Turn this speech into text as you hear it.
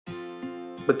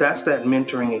But that's that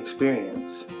mentoring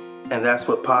experience. And that's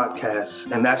what podcasts,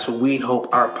 and that's what we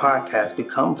hope our podcast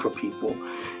become for people,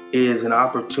 is an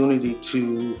opportunity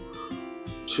to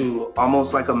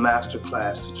almost like a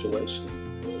masterclass situation.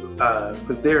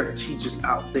 Because there are teachers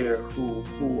out there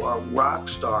who are rock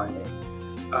starring it,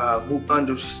 who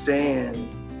understand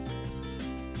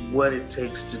what it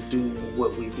takes to do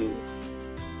what we do.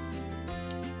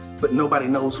 But nobody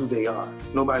knows who they are.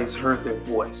 Nobody's heard their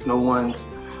voice. No one's,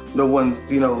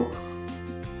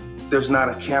 there's not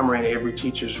a camera in every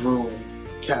teacher's room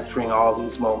capturing all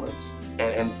these moments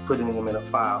and putting them in a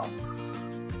file.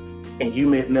 And you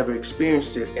may have never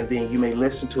experienced it, and then you may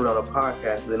listen to it on a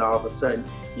podcast, and then all of a sudden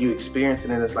you experience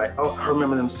it, and it's like, oh, I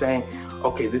remember them saying,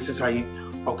 okay, this is how you,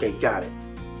 okay, got it.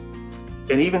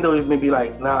 And even though it may be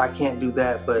like, no, I can't do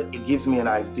that, but it gives me an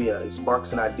idea. It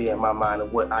sparks an idea in my mind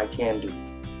of what I can do.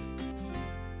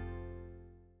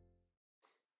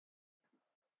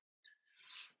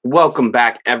 Welcome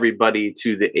back, everybody,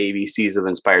 to the ABCs of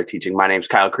Inspired Teaching. My name's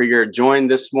Kyle Krieger,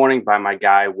 joined this morning by my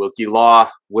guy, Wilkie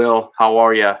Law. Will, how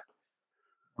are you?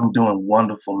 I'm doing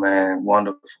wonderful, man.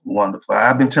 Wonderful, wonderful.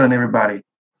 I've been telling everybody,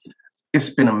 it's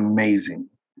been amazing.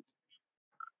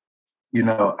 You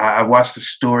know, I watched a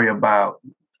story about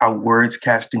our words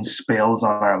casting spells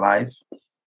on our life.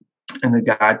 And the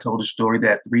guy told a story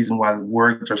that the reason why the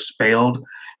words are spelled,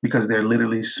 because they're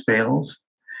literally spells,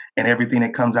 and everything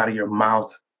that comes out of your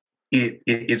mouth,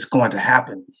 it's going to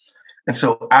happen. And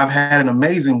so I've had an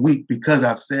amazing week because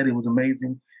I've said it was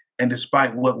amazing. And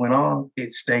despite what went on,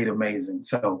 it stayed amazing.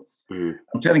 So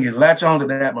I'm telling you, latch on to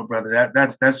that, my brother.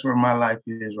 That's where my life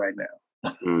is right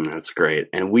now. That's great.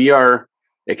 And we are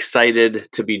excited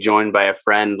to be joined by a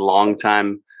friend,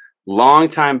 longtime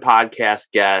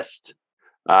podcast guest,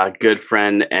 good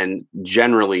friend, and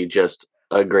generally just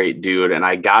a great dude. And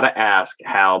I gotta ask,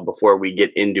 Hal, before we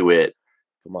get into it,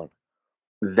 come on,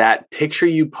 that picture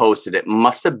you posted, it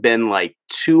must have been like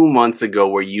 2 months ago,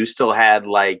 where you still had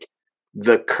like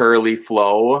the curly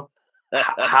flow.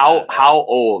 How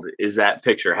old is that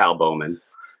picture, Hal Bowman?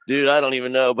 Dude, I don't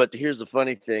even know. But here's the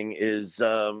funny thing is,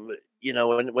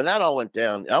 when that all went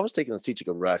down, I was taking the Teach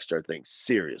Like a Rockstar thing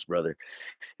serious, brother.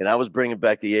 And I was bringing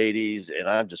back the 80s, and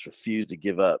I just refused to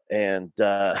give up. And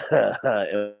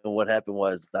and what happened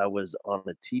was I was on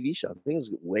a TV show. I think it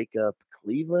was Wake Up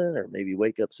Cleveland or maybe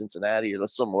Wake Up Cincinnati or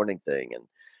some morning thing.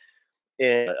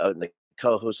 And the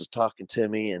co-host was talking to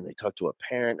me, and they talked to a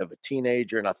parent of a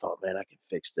teenager, and I thought, man, I can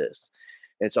fix this.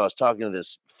 And so I was talking to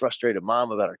this frustrated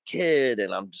mom about her kid,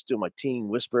 and I'm just doing my teen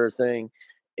whisperer thing.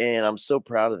 And I'm so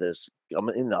proud of this. I'm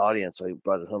in the audience. I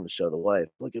brought it home to show the wife.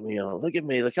 Look at me, look at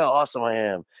me, look how awesome I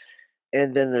am.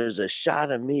 And then there's a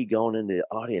shot of me going into the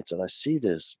audience, and I see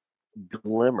this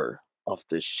glimmer off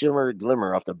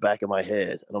the back of my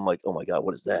head. And I'm like, oh my God,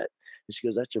 what is that? And she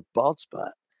goes, that's your bald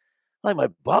spot. I'm like,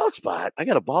 my bald spot? I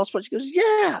got a bald spot? She goes,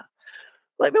 yeah.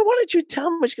 Like, man, why didn't you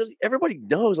tell me? She goes, everybody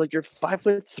knows, like, you're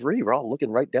 5'3". We're all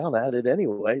looking right down at it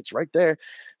anyway. It's right there.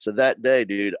 So that day,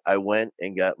 dude, I went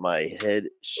and got my head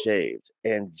shaved.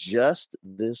 And just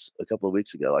a couple of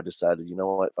weeks ago, I decided, you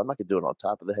know what? If I'm not going to do it on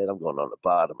top of the head, I'm going on the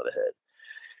bottom of the head.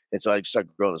 And so I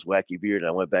started growing this wacky beard, and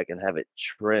I went back and have it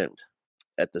trimmed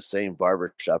at the same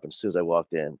barber shop. And as soon as I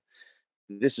walked in,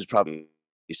 this is probably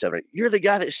 7. You're the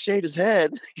guy that shaved his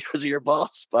head because of your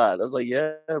bald spot. I was like,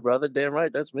 yeah, brother, damn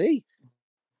right, that's me.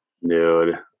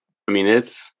 Dude, I mean,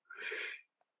 it's,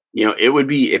 it would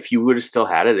be, if you would have still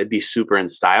had it, it'd be super in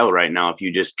style right now. If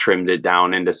you just trimmed it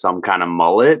down into some kind of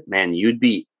mullet, man, you'd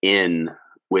be in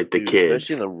with the kids.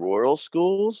 Especially in the rural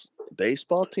schools,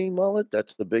 baseball team mullet,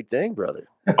 that's the big thing, brother.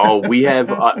 Oh, we have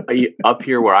up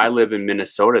here where I live in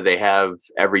Minnesota, they have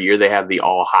every year they have the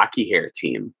all hockey hair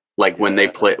team. Like when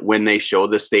they show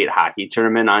the state hockey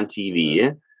tournament on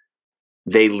TV,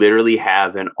 they literally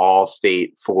have an all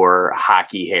state for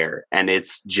hockey hair, and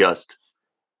it's just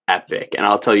epic. And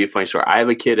I'll tell you a funny story. I have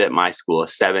a kid at my school, a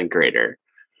 7th grader,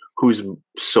 who's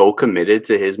so committed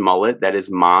to his mullet that his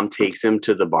mom takes him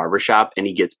to the barbershop and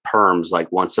he gets perms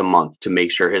like once a month to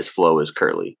make sure his flow is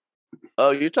curly. Oh,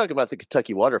 you're talking about the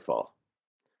Kentucky waterfall.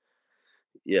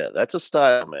 Yeah, that's a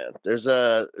style, man. There used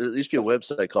to be a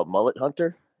website called Mullet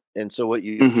Hunter. And so what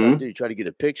you try to do, you try to get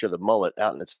a picture of the mullet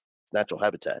out in its natural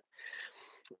habitat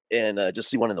and just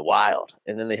see one in the wild.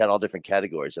 And then they had all different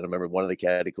categories. And I remember one of the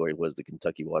categories was the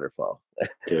Kentucky waterfall.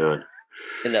 Dude.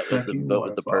 And that was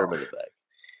with the perm in the back.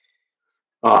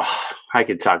 Oh, I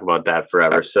could talk about that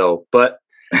forever. So, but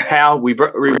Hal, we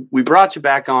brought you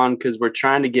back on because we're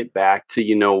trying to get back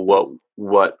to,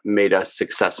 what made us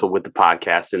successful with the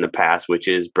podcast in the past, which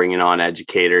is bringing on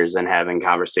educators and having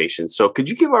conversations. So could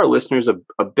you give our listeners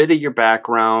a bit of your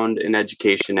background in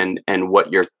education and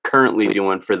what you're currently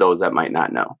doing for those that might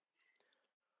not know?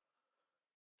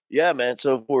 Yeah, man.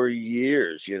 So for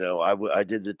years, I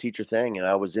did the teacher thing, and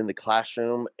I was in the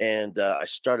classroom, and I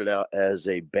started out as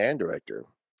a band director.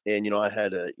 And I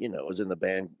had was in the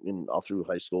band in all through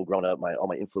high school. Growing up, my all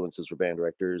my influences were band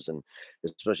directors, and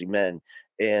especially men.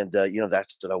 And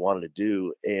that's what I wanted to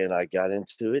do, and I got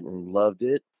into it and loved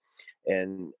it.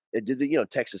 And it did the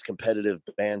Texas competitive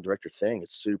band director thing.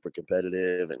 It's super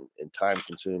competitive and time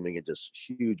consuming, and just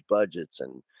huge budgets.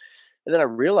 And then I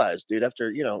realized, dude,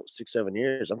 after 6 7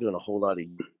 years, I'm doing a whole lot of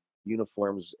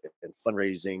uniforms and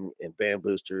fundraising and band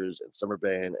boosters and summer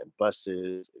band and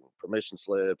buses and permission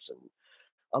slips, and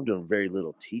I'm doing very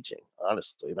little teaching,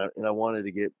 honestly. And I wanted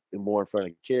to get more in front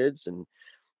of kids, and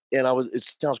I was. It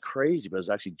sounds crazy, but I was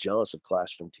actually jealous of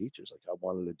classroom teachers. Like, I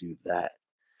wanted to do that.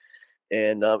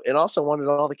 And also wanted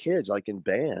all the kids, like in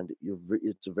band,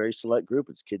 it's a very select group.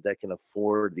 It's kid that can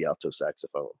afford the alto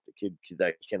saxophone, the kid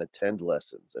that can attend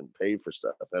lessons and pay for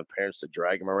stuff, have parents to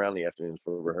drag them around the afternoons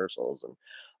for rehearsals. And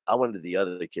I wanted the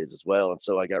other kids as well. And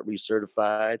so I got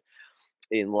recertified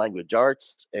in language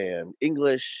arts and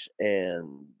English and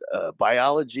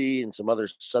biology and some other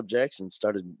subjects, and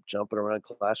started jumping around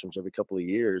classrooms every couple of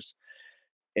years.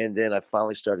 And then I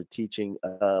finally started teaching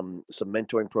some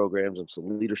mentoring programs and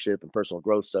some leadership and personal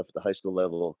growth stuff at the high school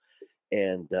level.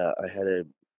 And I had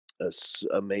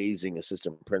amazing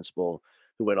assistant principal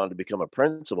who went on to become a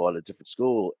principal at a different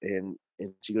school. And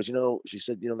she goes, she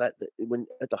said, that when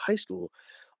at the high school,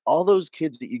 all those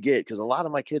kids that you get, because a lot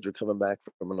of my kids were coming back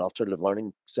from an alternative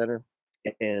learning center,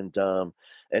 and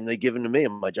they give them to me,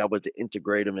 and my job was to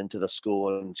integrate them into the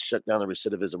school and shut down the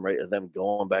recidivism rate of them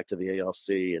going back to the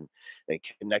ALC, and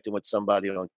connecting with somebody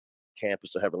on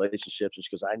campus to have relationships. And she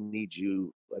goes, I need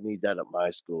that at my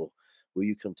school. Will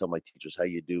you come tell my teachers how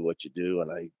you do what you do?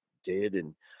 And I did.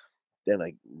 And then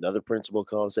another principal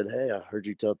called and said, hey, I heard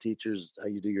you tell teachers how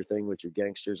you do your thing with your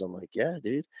gangsters. I'm like, yeah,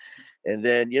 dude. And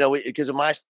then, because of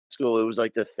my school, it was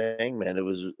like the thing, man. It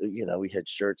was, we had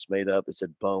shirts made up. It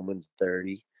said Bowman's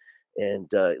 30.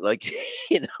 And like,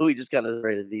 we just kind of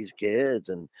rated these kids,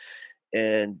 and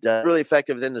really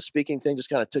effective. Then the speaking thing just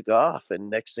kind of took off.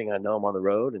 And next thing I know, I'm on the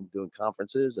road and doing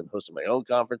conferences and hosting my own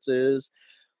conferences.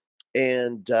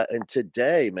 And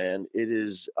today, man,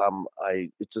 it's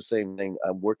the same thing.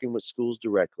 I'm working with schools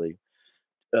directly,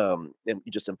 and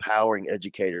just empowering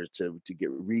educators to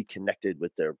get reconnected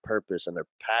with their purpose and their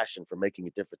passion for making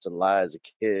a difference in the lives of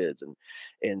kids, and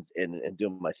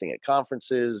doing my thing at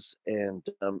conferences. And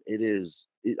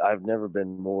I've never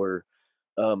been more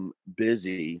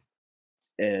busy,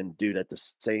 and dude, at the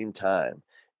same time,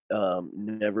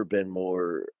 never been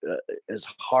more as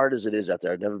hard as it is out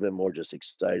there. I've never been more just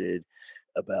excited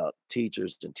about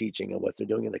teachers and teaching and what they're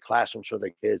doing in the classrooms for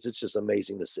their kids. It's just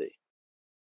amazing to see.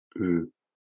 Mm.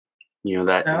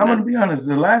 That, Now, I'm going to be honest.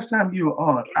 The last time you were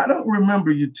on, I don't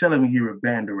remember you telling me you were a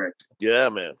band director. Yeah,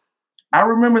 man. I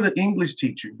remember the English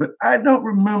teacher, but I don't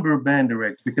remember a band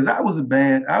director, because I was the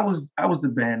band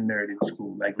nerd in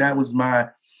school. Like, that was my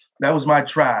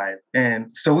tribe. And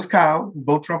so was Kyle,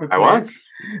 both trumpet players.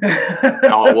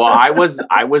 I'll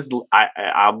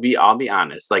be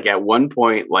honest. Like, at one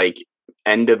point, like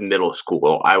end of middle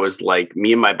school, I was like,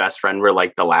 me and my best friend were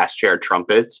like the last chair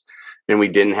trumpets, and we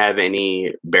didn't have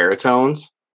any baritones.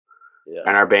 Yeah.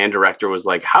 And our band director was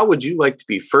like, how would you like to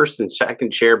be first and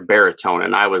second chair baritone?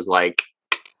 And I was like,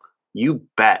 you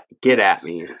bet, get at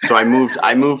me. So I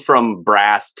moved from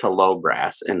brass to low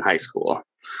brass in high school.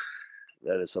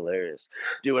 That is hilarious.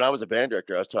 Dude, when I was a band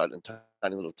director, I was taught in a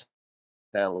tiny little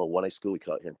town, a little 1A school we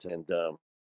call it here.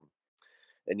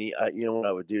 And what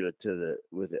I would do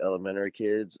with the elementary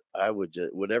kids, I would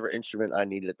just, whatever instrument I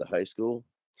needed at the high school,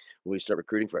 when we start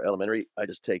recruiting for elementary, I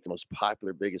just take the most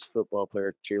popular, biggest football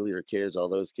player, cheerleader kids, all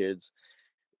those kids.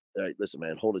 Listen,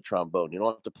 man, hold a trombone. You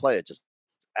don't have to play it, just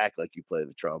act like you play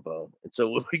the trombone. And so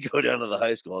when we go down to the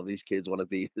high school, all these kids want to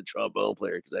be the trombone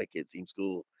player because that kid seems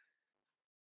cool.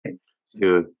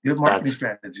 Dude, good marketing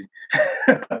strategy.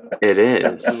 It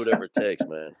is. Do whatever it takes,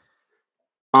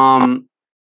 man.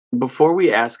 Before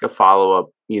we ask a follow-up,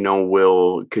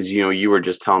 Will, because you were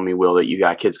just telling me, Will, that you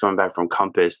got kids coming back from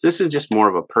Compass. This is just more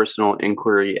of a personal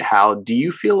inquiry. How do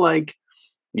you feel like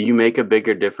you make a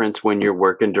bigger difference when you're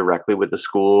working directly with the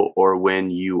school, or when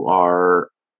you are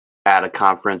at a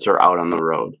conference or out on the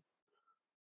road?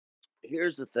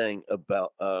 Here's the thing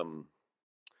about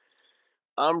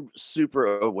I'm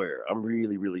super aware. I'm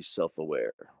really, really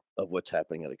self-aware of what's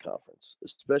happening at a conference,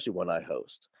 especially when I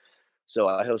host. So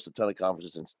I host a ton of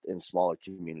conferences in smaller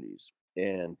communities,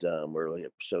 and where we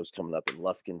have shows coming up in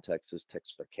Lufkin, Texas,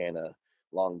 Texarkana,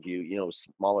 Longview.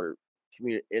 Smaller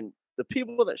community, and the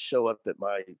people that show up at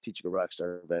my Teaching a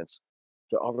Rockstar events,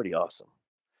 they're already awesome.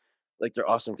 Like, they're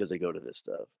awesome because they go to this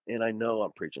stuff, and I know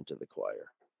I'm preaching to the choir.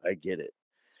 I get it.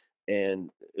 And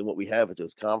what we have at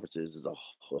those conferences is a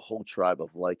whole tribe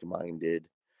of like-minded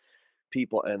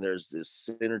people, and there's this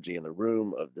synergy in the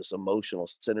room of this emotional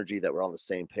synergy that we're on the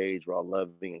same page. We're all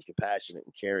loving and compassionate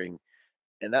and caring,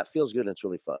 and that feels good and it's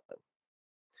really fun.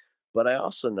 But I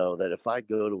also know that if I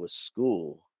go to a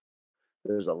school,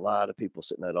 there's a lot of people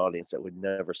sitting in that audience that would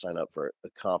never sign up for a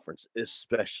conference,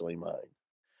 especially mine.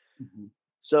 Mhm.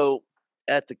 So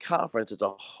at the conference, it's a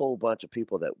whole bunch of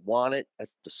people that want it. At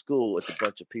the school, it's a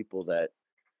bunch of people that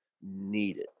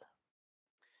need it.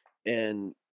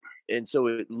 And so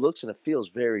it looks and it feels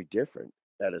very different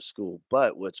at a school.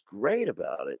 But what's great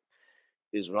about it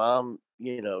is when I'm,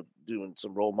 doing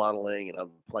some role modeling and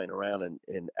I'm playing around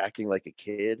and acting like a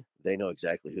kid, they know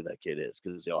exactly who that kid is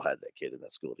because they all had that kid in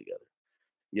that school together.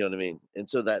 You know what I mean? And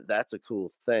so that's a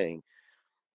cool thing.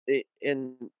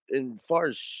 In far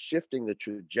as shifting the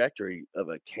trajectory of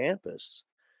a campus,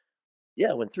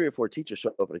 yeah, when 3 or 4 teachers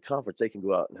show up at a conference, they can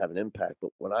go out and have an impact,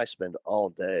 but when I spend all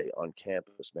day on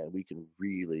campus, man, we can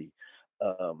really,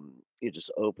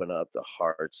 just open up the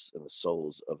hearts and the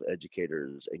souls of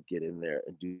educators and get in there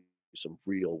and do some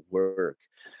real work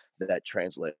that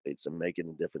translates and making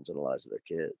a difference in the lives of their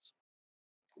kids.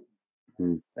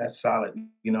 That's solid.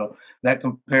 That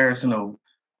comparison of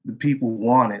the people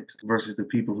want it versus the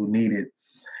people who need it.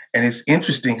 And it's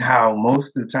interesting how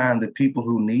most of the time the people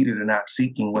who need it are not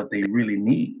seeking what they really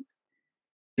need.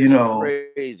 You It's know,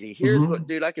 crazy. Here's what, Mhm.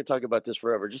 dude, I could talk about this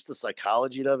forever. Just the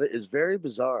psychology of it is very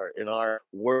bizarre in our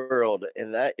world.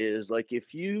 And that is like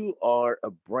if you are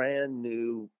a brand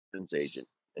new insurance agent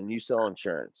and you sell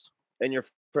insurance and you're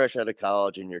fresh out of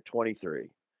college and you're 23,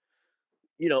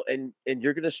 and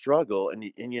you're gonna struggle and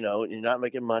you're not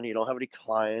making money, you don't have any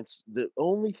clients. The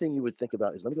only thing you would think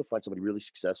about is let me go find somebody really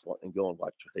successful and go and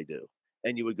watch what they do.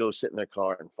 And you would go sit in their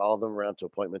car and follow them around to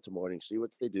appointment to morning, see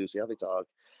what they do, see how they talk.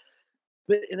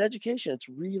 But in education, it's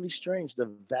really strange.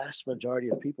 The vast majority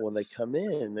of people, when they come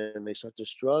in and they start to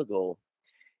struggle,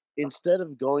 instead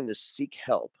of going to seek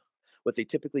help, what they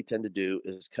typically tend to do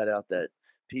is cut out that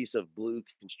piece of blue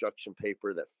construction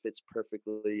paper that fits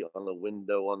perfectly on the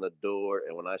window on the door.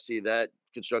 And when I see that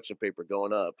construction paper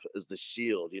going up as the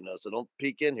shield, so don't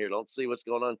peek in here, don't see what's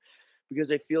going on because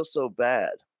they feel so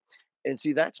bad. And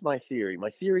see, that's my theory. My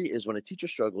theory is when a teacher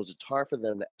struggles, it's hard for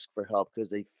them to ask for help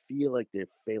because they feel like they're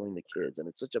failing the kids. And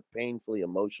it's such a painfully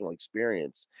emotional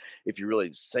experience if you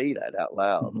really say that out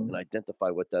loud and Mhm. identify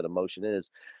what that emotion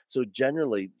is. So,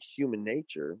 generally, human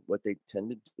nature, what they tend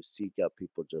to do is seek out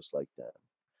people just like them.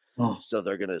 Mm. So,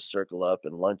 they're going to circle up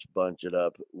and lunch bunch it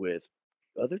up with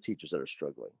other teachers that are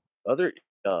struggling, other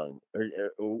young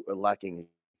or lacking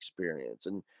experience.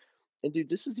 And dude,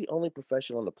 this is the only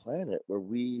profession on the planet where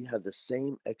we have the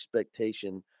same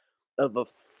expectation of a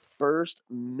first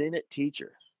minute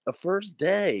teacher, a first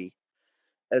day,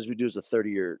 as we do as a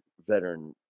 30-year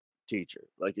veteran teacher,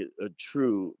 like a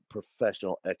true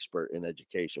professional expert in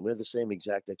education. We have the same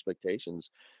exact expectations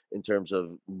in terms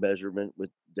of measurement with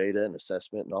data and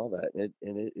assessment and all that. And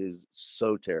it is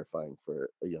so terrifying for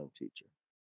a young teacher.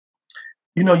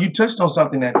 You touched on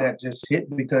something that just hit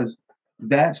because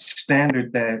that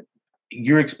standard that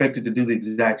you're expected to do the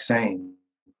exact same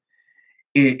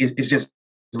is just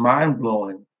mind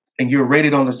blowing. And you're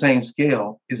rated on the same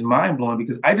scale is mind blowing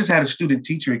because I just had a student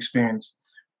teacher experience,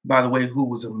 by the way, who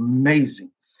was amazing.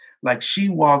 Like she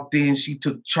walked in, she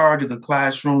took charge of the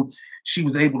classroom, she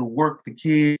was able to work the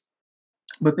kids,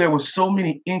 but there were so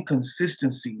many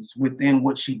inconsistencies within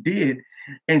what she did,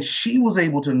 and she was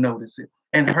able to notice it.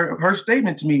 And her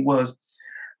statement to me was,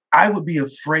 I would be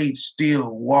afraid still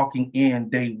walking in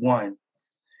day one,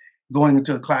 going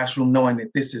into the classroom knowing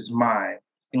that this is mine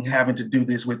and having to do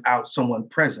this without someone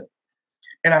present.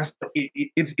 And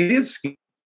it is scary,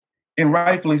 and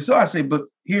rightfully so. I say, but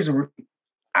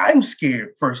I'm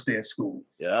scared first day of school,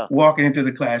 Yeah. walking into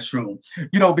the classroom,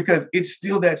 because it's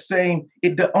still that same.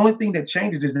 The only thing that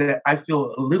changes is that I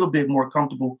feel a little bit more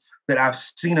comfortable that I've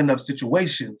seen enough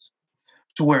situations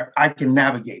to where I can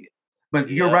navigate it. But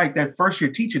you're Yeah. right, that first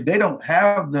year teacher, they don't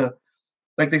have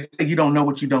like they say, you don't know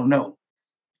what you don't know.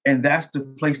 And that's the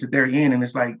place that they're in. And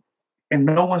it's like, and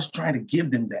no one's trying to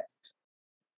give them that.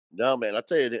 No, man, I'll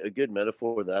tell you a good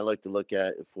metaphor that I like to look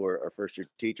at for our first year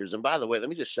teachers. And by the way, let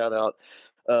me just shout out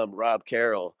Rob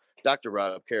Carroll, Dr.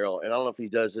 Rob Carroll. And I don't know if he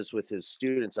does this with his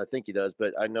students. I think he does,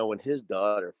 but I know when his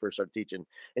daughter first started teaching,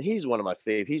 and he's one of my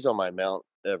fave. He's on my Mount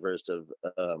Everest of,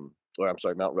 or I'm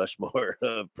sorry, Mount Rushmore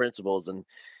of principals, and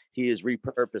he is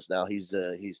repurposed now.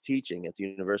 He's teaching at the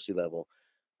university level.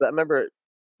 But I remember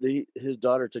his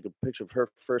daughter took a picture of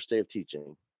her first day of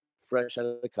teaching, fresh out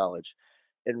of college,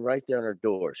 and right there on her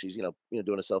door, she's doing a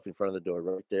selfie in front of the door.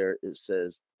 Right there, it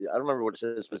says, I don't remember what it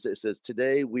says, but it says,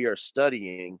 "Today we are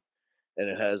studying," and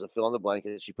it has a fill in the blank.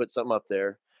 And she put something up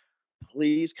there.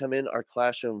 "Please come in our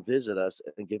classroom, visit us,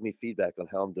 and give me feedback on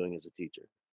how I'm doing as a teacher."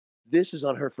 This is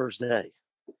on her first day.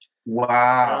 And I'm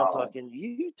Wow. fucking,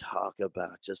 you talk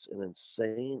about just an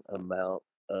insane amount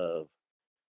of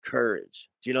courage.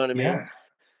 Do you know what I mean? Yeah.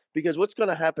 Because what's going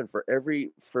to happen for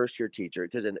every first year teacher,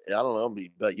 because I don't know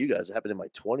about you guys, it happened in my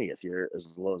 20th year as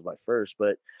well as my first,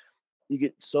 but you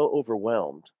get so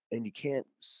overwhelmed and you can't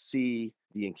see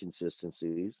the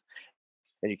inconsistencies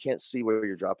and you can't see where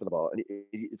you're dropping the ball. And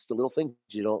it's the little things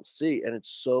you don't see. And it's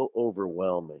so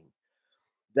overwhelming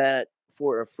that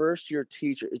for a first year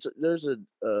teacher, there's a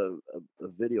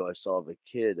video I saw of a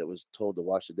kid that was told to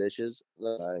wash the dishes, a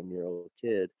 9-year-old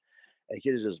kid, and the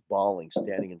kid is just bawling,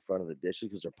 standing in front of the dishes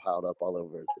because they're piled up all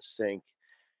over the sink,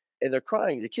 and they're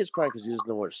crying. The kid's crying because he doesn't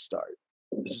know where to start.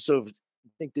 So I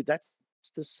think, dude, that's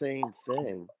the same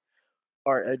thing.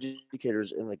 Our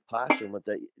educators in the classroom with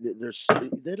that,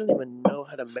 they don't even know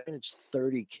how to manage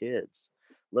 30 kids,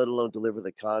 let alone deliver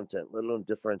the content, let alone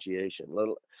differentiation,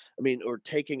 or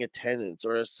taking attendance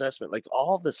or assessment, like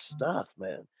all the stuff,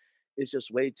 man. It's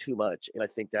just way too much, and I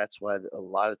think that's why a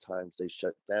lot of times they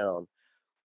shut down.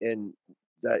 And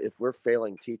that if we're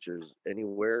failing teachers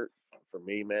anywhere, for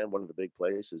me, man, one of the big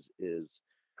places is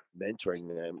mentoring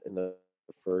them in the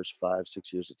first 5,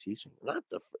 6 years of teaching. Not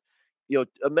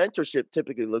a mentorship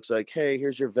typically looks like, hey,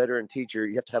 here's your veteran teacher.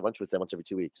 You have to have lunch with them once every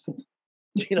 2 weeks.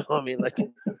 You know what I mean? Like,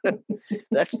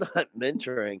 that's not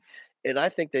mentoring. And I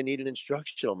think they need an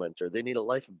instructional mentor. They need a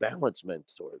life balance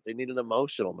mentor. They need an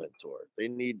emotional mentor. They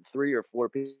need 3 or 4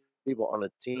 people on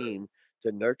a team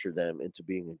to nurture them into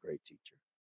being a great teacher.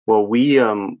 Well,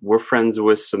 we're friends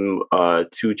with some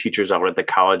two teachers out at the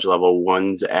college level.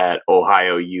 One's at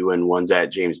Ohio U and one's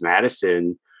at James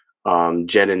Madison.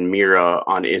 Jen and Mira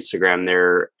on Instagram,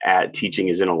 they're at Teaching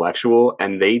is Intellectual,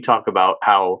 and they talk about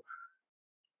how,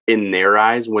 in their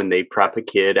eyes, when they prep a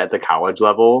kid at the college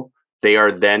level, they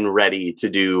are then ready to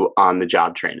do on the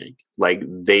job training. Like,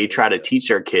 they try to teach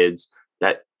their kids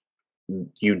that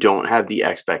you don't have the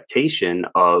expectation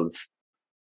of,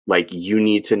 like, you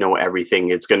need to know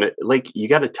everything. It's gonna, like, you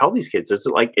got to tell these kids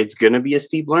it's gonna be a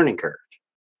steep learning curve,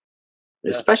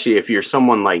 Yeah. especially if you're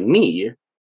someone like me,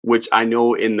 which I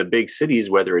know in the big cities,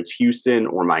 whether it's Houston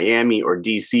or Miami or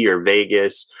DC or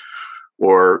Vegas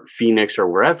or Phoenix or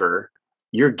wherever,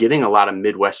 you're getting a lot of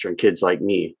Midwestern kids like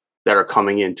me that are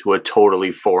coming into a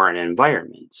totally foreign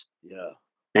environment. Yeah.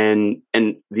 And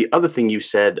the other thing you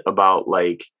said about,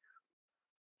 like,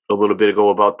 a little bit ago,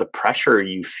 about the pressure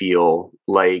you feel,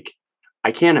 like,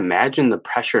 I can't imagine the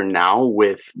pressure now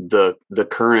with the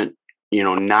current,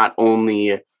 not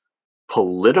only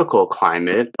political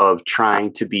climate of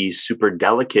trying to be super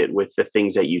delicate with the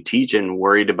things that you teach and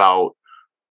worried about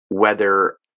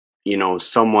whether,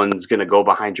 someone's going to go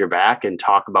behind your back and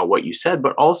talk about what you said,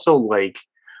 but also, like,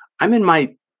 I'm in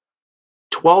my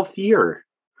 12th year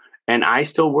and I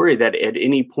still worry that at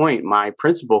any point my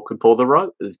principal could pull the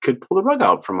rug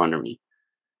out from under me.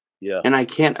 Yeah. And I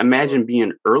can't Sure. imagine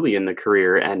being early in the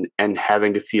career and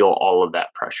having to feel all of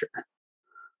that pressure.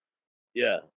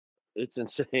 Yeah. It's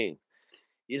insane.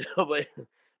 But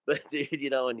dude,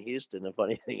 in Houston, the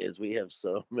funny thing is we have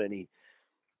so many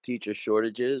teacher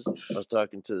shortages. I was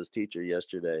talking to this teacher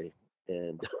yesterday,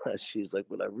 and she's like,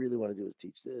 "What I really want to do is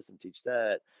teach this and teach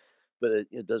that, but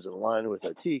it doesn't align with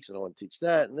our teaks, and I want to teach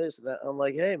that and this and that." I'm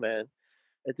like, "Hey, man,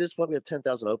 at this point, we have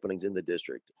 10,000 openings in the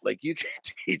district. Like, you can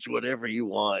teach whatever you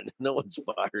want. No one's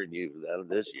firing you out of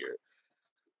this year."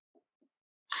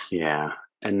 Yeah.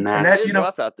 And And It that, is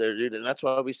rough out there, dude, and that's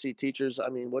why we see teachers. I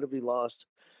mean, what have we lost?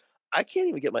 I can't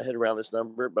even get my head around this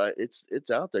number, but it's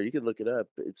out there. You can look it up.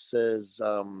 It says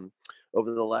over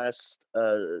the last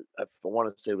I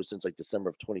want to say it was since like December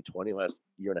of 2020, last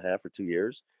year and a half or 2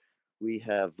 years, we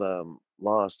have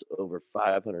lost over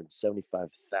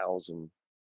 575,000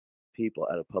 people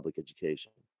out of public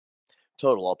education.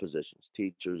 Total all positions,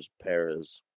 teachers,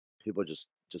 paras, people just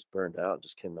burned out,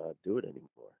 just cannot do it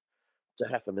anymore. It's a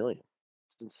 500,000.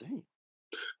 It's insane.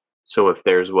 so if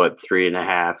there's what,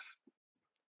 3.5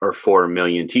 or 4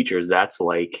 million teachers, that's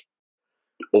like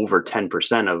over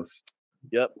 10% of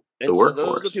Yep. the And so those are the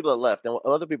workforce. people that left. Now,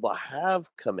 other people have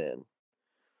come in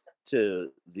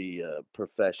to the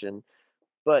profession,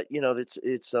 but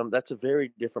it's that's a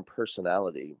very different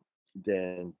personality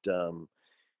than I'll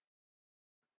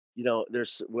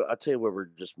tell you where we're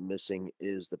just missing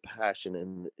is the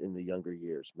passion in the younger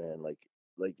years, man. Like,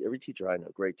 Like every teacher I know,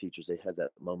 great teachers, they had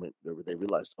that moment where they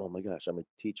realized, oh my gosh, I'm a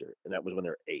teacher. And that was when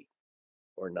they're 8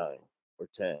 or 9 or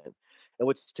 10. And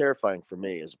what's terrifying for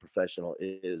me as a professional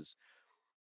is,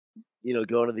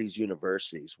 going to these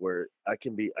universities where I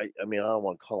can be, I mean, I don't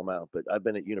want to call them out, but I've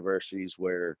been at universities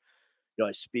where,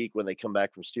 I speak when they come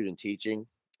back from student teaching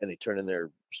and they turn in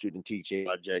their student teaching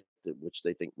project, which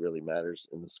they think really matters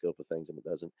in the scope of things and it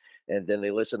doesn't. And then they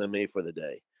listen to me for the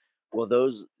day. Well,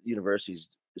 those universities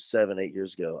 7, 8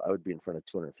 years ago, I would be in front of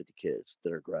 250 kids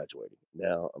that are graduating.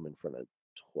 Now I'm in front of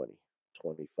 20,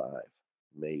 25,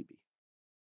 maybe.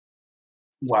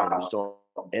 And I'm Wow. still,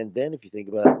 and then if you think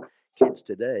about kids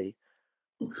today,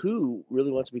 who really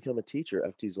wants to become a teacher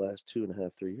after these last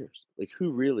 2.5, 3 years? Like,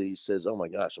 who really says, "Oh my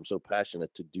gosh, I'm so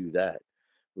passionate to do that"?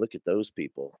 Look at those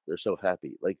people; they're so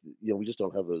happy. Like, we just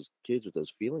don't have those kids with those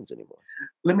feelings anymore.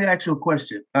 Let me ask you a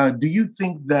question. Do you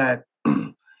think that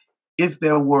if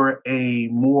there were a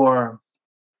more,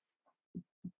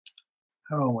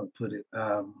 how do I want to put it,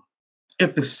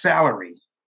 if the salary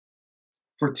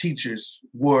for teachers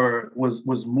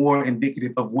was more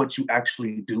indicative of what you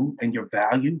actually do and your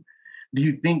value, do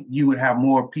you think you would have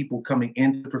more people coming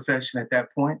into the profession at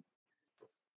that point?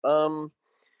 Um,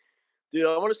 Dude,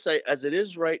 I want to say, as it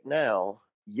is right now,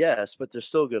 yes, but they're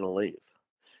still going to leave.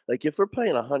 Like, if we're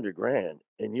paying 100 grand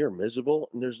and you're miserable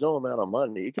and there's no amount of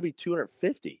money, it could be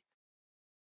 250.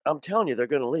 I'm telling you, they're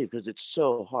going to leave because it's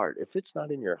so hard. If it's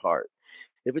not in your heart,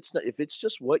 if it's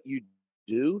just what you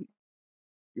do,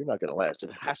 you're not gonna last.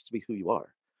 It has to be who you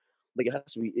are. Like, it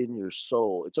has to be in your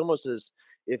soul. It's almost as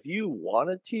if you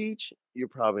wanna teach, you're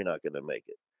probably not gonna make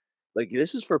it. Like,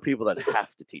 this is for people that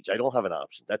have to teach. I don't have an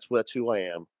option. That's who I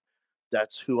am.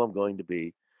 That's who I'm going to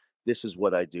be. This is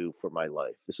what I do for my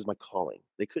life. This is my calling.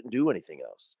 They couldn't do anything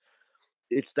else.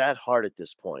 It's that hard at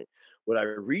this point. What I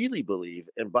really believe,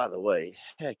 and by the way,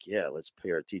 heck yeah, let's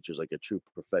pay our teachers like a true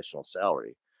professional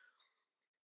salary.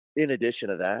 In addition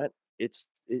to that,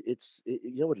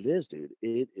 you know what it is, dude?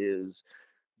 It is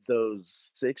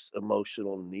those 6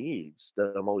 emotional needs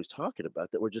that I'm always talking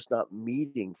about that we're just not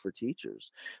meeting for teachers.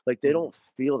 Like, they Mm. don't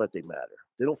feel that they matter.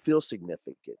 They don't feel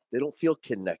significant. They don't feel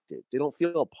connected. They don't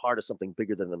feel a part of something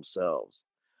bigger than themselves.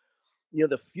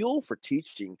 The fuel for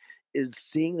teaching is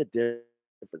seeing the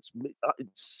difference,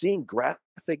 seeing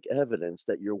graphic evidence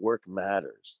that your work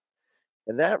matters.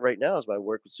 And that right now is my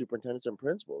work with superintendents and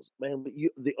principals. Man,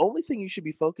 the only thing you should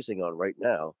be focusing on right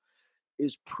now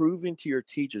is proving to your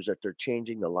teachers that they're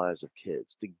changing the lives of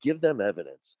kids, to give them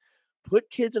evidence. Put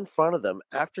kids in front of them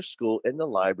after school in the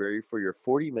library for your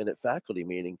 40-minute faculty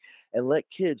meeting and let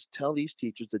kids tell these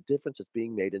teachers the difference that's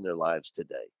being made in their lives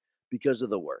today because of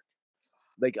the work.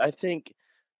 Like, I think,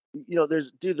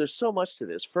 there's so much to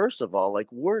this. First of all,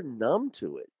 like, we're numb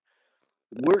to it.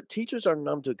 We're teachers are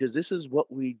numb to it because this is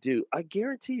what we do. I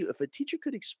guarantee you, if a teacher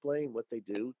could explain what they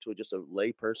do to just a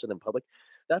lay person in public,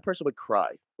 that person would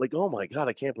cry. Like, "Oh my god,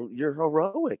 I can't believe you're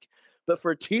heroic." But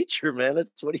for a teacher, man,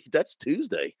 that's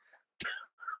Tuesday.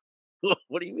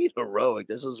 What do you mean heroic?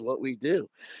 This is what we do.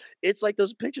 It's like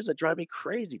those pictures that drive me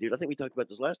crazy, dude. I think we talked about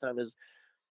this last time. Is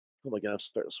Oh my god, I'm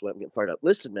starting to sweat. I'm getting fired up.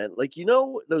 Listen, man, like,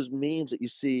 those memes that you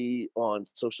see on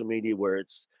social media where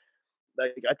it's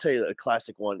like, I tell you, a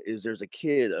classic one is there's a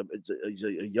kid, it's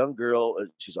a young girl,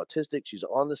 she's autistic, she's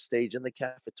on the stage in the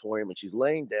cafetorium, and she's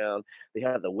laying down. They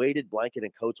have the weighted blanket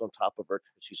and coats on top of her.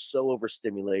 She's so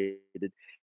overstimulated.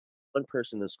 One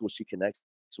person in the school she connects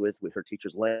with her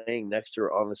teachers laying next to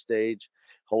her on the stage,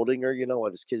 holding her, while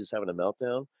this kid is having a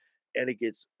meltdown. And it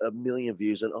gets a million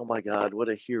views. And oh my God, what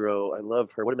a hero. I love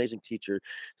her. What an amazing teacher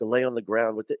to lay on the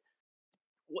ground with it.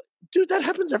 What Dude, that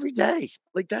happens every day.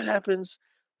 Like, that happens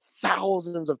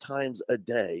thousands of times a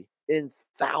day in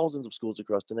thousands of schools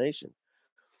across the nation.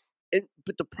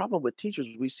 But the problem with teachers,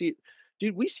 we see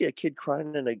a kid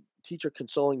crying and a teacher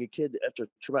consoling a kid after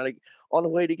traumatic on the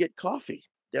way to get coffee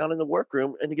down in the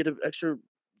workroom and to get an extra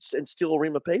and steal a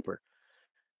ream of paper.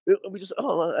 And we just,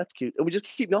 oh, well, that's cute. And we just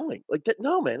keep going. Like that.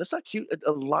 No, man, it's not cute.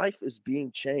 A life is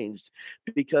being changed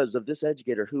because of this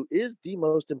educator who is the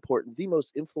most important, the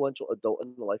most influential adult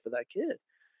in the life of that kid.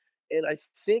 And I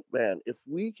think, man, if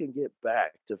we can get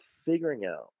back to figuring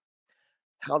out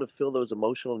how to fill those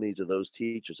emotional needs of those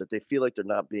teachers that they feel like they're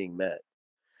not being met,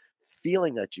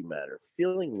 feeling that you matter,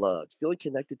 feeling loved, feeling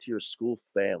connected to your school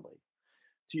family,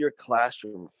 to your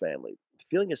classroom family,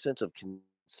 feeling a sense of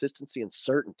consistency and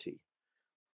certainty.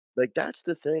 Like, that's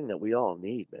the thing that we all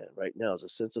need, man, right now is a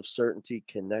sense of certainty,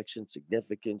 connection,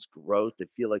 significance, growth, to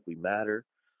feel like we matter.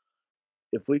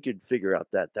 If we could figure out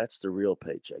that, that's the real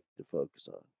paycheck to focus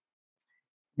on.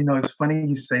 It's funny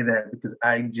you say that because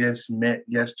I just met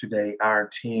yesterday our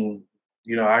team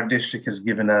You know, our district has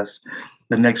given us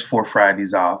the next 4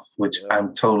 Fridays off, which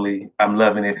I'm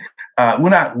loving it.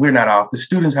 We're not off. The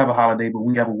students have a holiday, but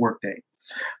we have a work day.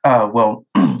 Well,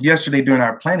 yesterday during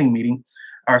our planning meeting,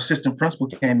 our assistant principal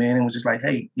came in and was just like,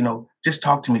 hey, you know, just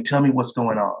talk to me. Tell me what's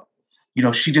going on. You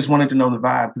know, she just wanted to know the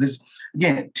vibe. This,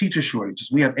 again, teacher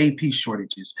shortages. We have AP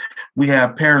shortages. We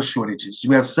have para shortages.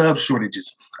 We have sub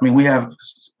shortages. I mean, we have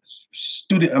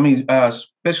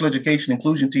special education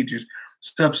inclusion teachers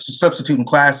substituting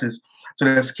classes so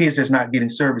there's kids that's not getting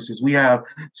services. We have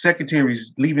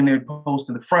secretaries leaving their post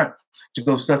to the front to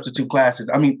go substitute classes.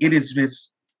 I mean, it is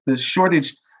this the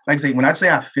shortage. Like I say, when I say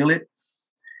I feel it,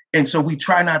 and so we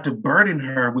try not to burden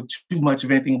her with too much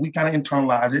of anything. We kind of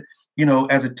internalize it, you know,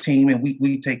 as a team, and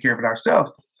we take care of it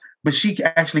ourselves. But she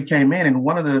actually came in, and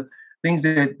one of the things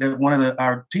that one of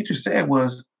our teachers said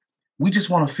was, we just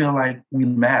want to feel like we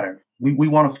matter. We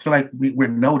want to feel like we're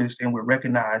noticed and we're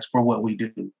recognized for what we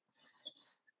do.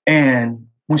 And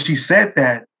when she said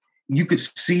that, you could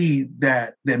see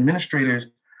that the administrators,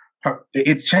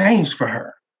 it changed for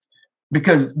her,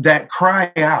 because that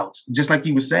cry out, just like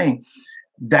you were saying,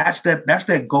 that's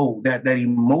that goal, that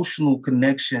emotional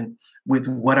connection with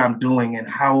what I'm doing and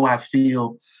how I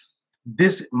feel.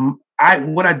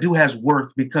 What I do has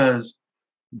worth, because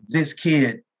this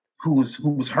kid who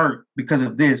was hurt because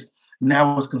of this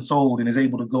now is consoled and is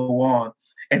able to go on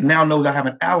and now knows I have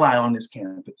an ally on this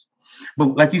campus.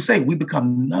 But like you say, we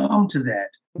become numb to that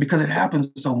because it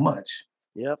happens so much.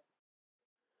 Yep.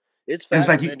 It's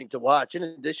fascinating to watch. In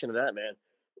addition to that, man,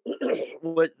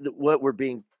 what we're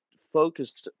being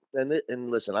focused, and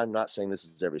listen, I'm not saying this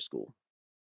is every school.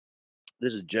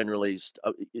 This is generally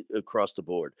across the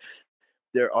board.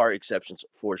 There are exceptions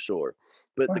for sure,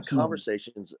 but the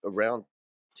conversations around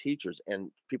teachers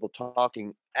and people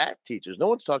talking at teachers, no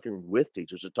one's talking with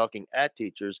teachers, they're talking at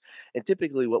teachers. And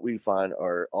typically what we find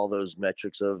are all those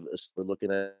metrics of we're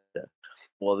looking at,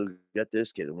 well, we got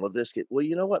this kid and well, this kid. Well,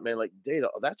 you know what, man, like data,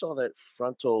 that's all that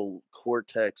frontal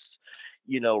cortex,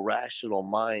 you know, rational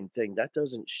mind thing that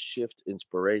doesn't shift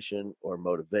inspiration or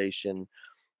motivation.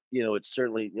 You know, it's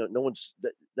certainly, you know, no one's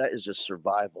that is just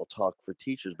survival talk for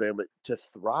teachers, man. But to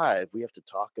thrive, we have to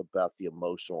talk about the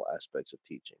emotional aspects of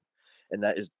teaching. And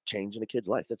that is changing a kid's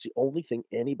life. That's the only thing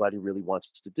anybody really wants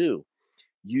to do.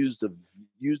 Use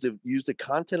the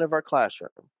content of our classroom,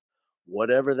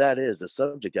 whatever that is, the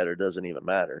subject matter doesn't even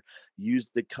matter. Use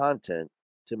the content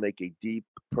to make a deep,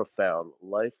 profound,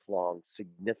 lifelong,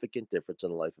 significant difference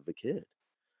in the life of a kid.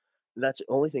 And that's the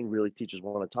only thing really teachers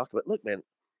want to talk about. Look, man,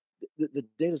 the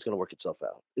data is going to work itself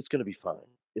out. It's going to be fine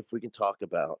if we can talk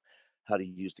about how to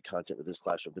use the content of this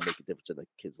classroom to make a difference in the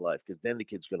kid's life, because then the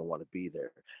kid's going to want to be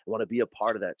there, want to be a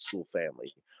part of that school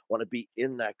family, want to be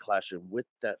in that classroom with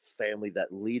that family,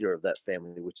 that leader of that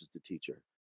family, which is the teacher.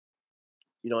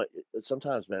 You know,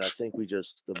 sometimes, man, I think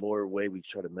the more way we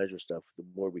try to measure stuff, the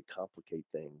more we complicate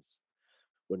things.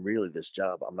 When really this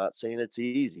job, I'm not saying it's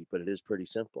easy, but it is pretty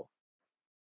simple.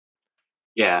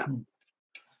 Yeah.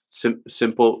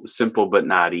 Simple, but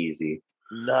not easy.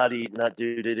 Not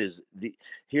dude. It is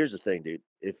here's the thing, dude.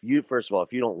 If you first of all,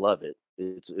 if you don't love it,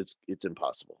 it's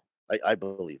impossible. I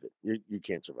believe it. You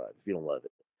can't survive if you don't love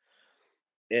it.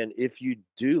 And if you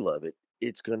do love it,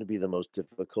 it's going to be the most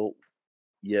difficult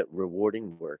yet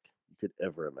rewarding work you could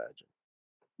ever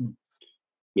imagine.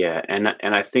 Yeah,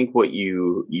 and I think what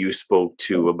you spoke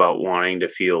to about wanting to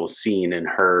feel seen and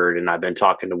heard, and I've been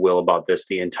talking to Will about this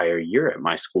the entire year at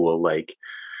my school. Like,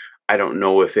 I don't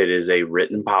know if it is a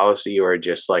written policy or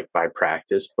just like by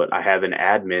practice, but I have an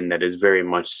admin that is very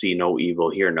much see no evil,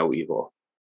 hear no evil.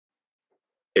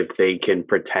 If they can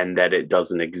pretend that it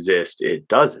doesn't exist, it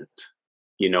doesn't,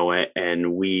 you know,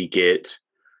 and we get,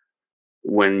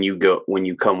 when you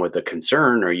come with a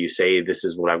concern or you say, this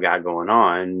is what I've got going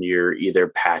on, you're either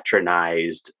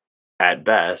patronized at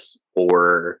best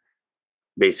or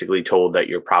basically told that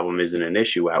your problem isn't an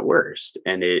issue at worst.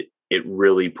 And it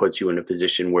really puts you in a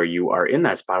position where you are in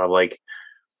that spot of like,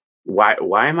 why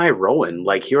am I rowing?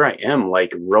 Like, here I am,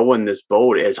 like rowing this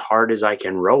boat as hard as I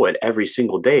can row it every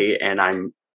single day, and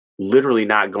I'm literally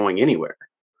not going anywhere.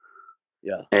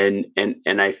 Yeah. And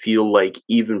I feel like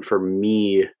even for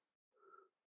me,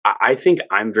 I think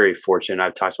I'm very fortunate.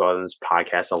 I've talked about it on this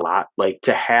podcast a lot, like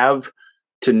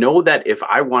to know that if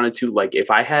I wanted to, like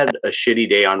if I had a shitty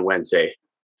day on Wednesday,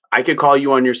 I could call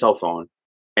you on your cell phone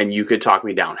and you could talk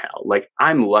me down hell. Like,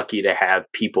 I'm lucky to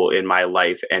have people in my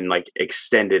life and like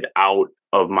extended out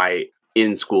of my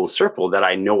in-school circle that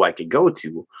I know I could go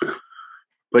to.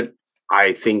 But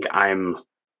I think I'm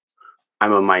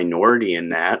I'm a minority in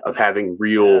that, of having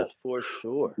real for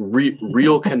sure.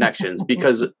 real connections.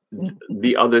 Because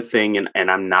the other thing,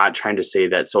 and I'm not trying to say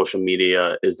that social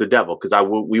media is the devil, because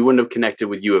we wouldn't have connected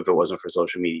with you if it wasn't for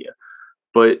social media.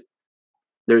 But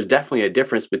there's definitely a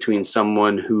difference between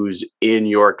someone who's in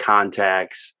your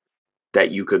contacts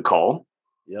that you could call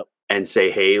Yep. and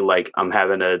say, hey, like, I'm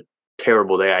having a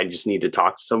terrible day, I just need to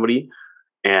talk to somebody,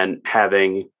 and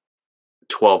having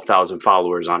 12,000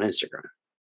 followers on Instagram.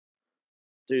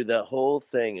 Dude, that whole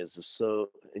thing is just so.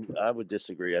 And I would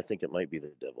disagree. I think it might be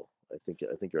the devil. I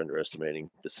think you're underestimating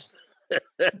this,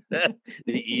 the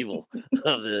evil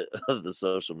of the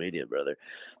social media, brother.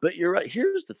 But you're right.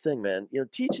 Here's the thing, man.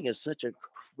 Teaching is such a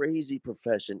crazy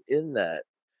profession in that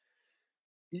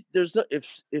there's no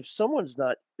if someone's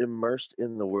not immersed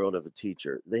in the world of a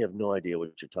teacher, they have no idea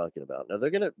what you're talking about. Now they're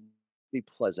gonna be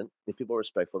pleasant. If people are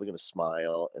respectful, they're gonna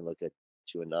smile and look at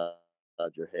you and nod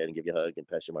your head and give you a hug and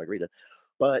pass you a margarita.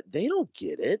 But they don't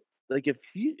get it. Like if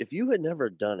you had never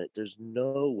done it, there's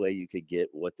no way you could get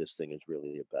what this thing is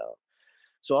really about.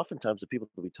 So oftentimes the people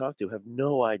that we talk to have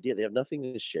no idea. They have nothing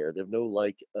to share. They have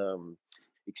no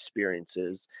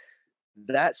experiences.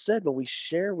 That said, when we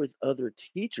share with other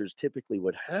teachers, typically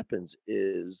what happens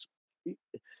is be-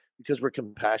 because we're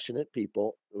compassionate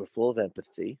people, we're full of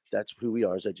empathy. That's who we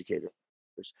are as educators.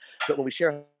 But when we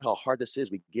share how hard this is,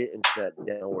 we get into that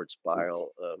downward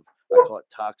spiral of, I call it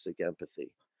toxic empathy,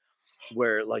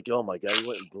 where like, oh my God, you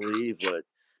wouldn't believe what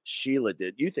Sheila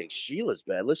did. You think Sheila's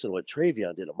bad? Listen to what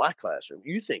Travion did in my classroom.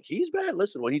 You think he's bad?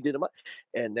 Listen to what he did in my.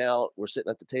 And now we're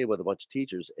sitting at the table with a bunch of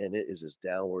teachers, and it is this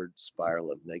downward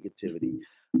spiral of negativity,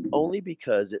 only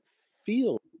because it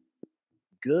feels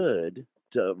good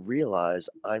to realize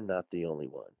I'm not the only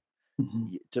one.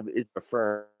 Mhm. It's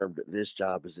affirmed this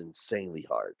job is insanely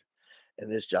hard,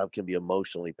 and this job can be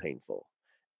emotionally painful,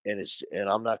 and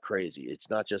I'm not crazy. It's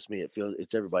not just me.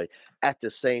 It's everybody. At the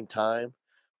same time,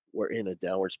 we're in a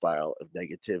downward spiral of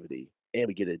negativity and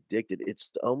we get addicted.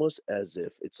 It's almost as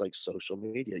if it's like social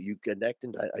media. You connect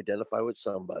and identify with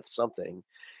something,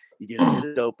 you get a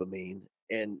hit of dopamine,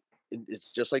 and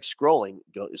it's just like scrolling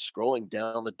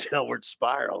down the downward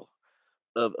spiral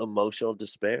of emotional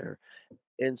despair.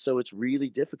 And so it's really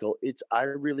difficult. I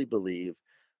really believe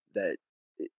that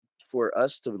it- for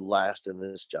us to last in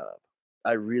this job,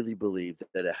 I really believe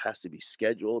that it has to be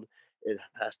scheduled. It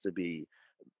has to be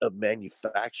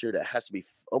manufactured. It has to be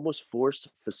almost forced,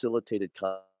 facilitated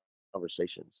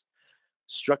conversations,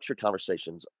 structured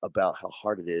conversations about how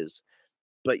hard it is,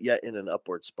 but yet in an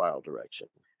upward spiral direction.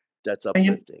 That's And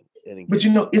you, uplifting and but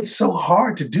engaging. it's so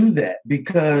hard to do that It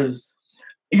because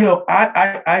is.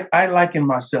 I liken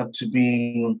myself to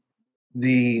being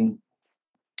the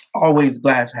always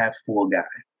glass half full guy.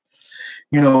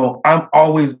 I'm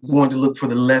always going to look for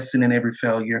the lesson in every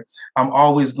failure. I'm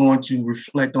always going to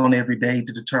reflect on every day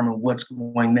to determine what's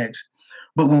going next.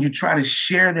 But when you try to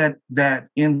share that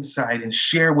insight and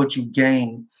share what you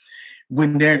gain,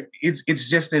 when it's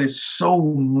just that it's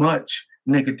so much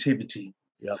negativity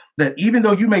Yep. that even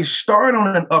though you may start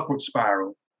on an upward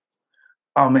spiral,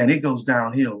 oh man, it goes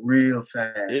downhill real It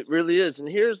fast. really is. And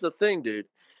here's the thing, dude.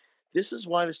 This is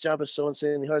why this job is so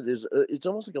insanely hard. It's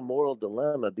almost like a moral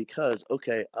dilemma because,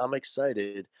 okay, I'm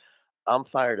excited. I'm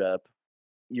fired up.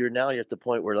 You're at the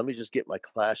point where let me just get my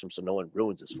classroom so no one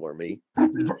ruins this for me.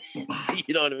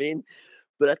 You know what I mean?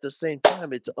 But at the same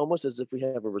time, it's almost as if we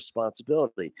have a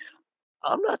responsibility.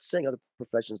 I'm not saying other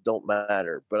professions don't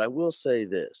matter, but I will say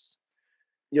this.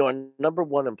 Our number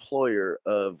one employer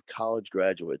of college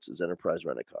graduates is Enterprise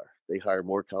Rent a Car. They hire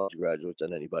more college graduates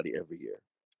than anybody every year.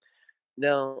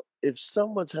 Now, if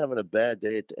someone's having a bad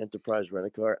day at the Enterprise Rent a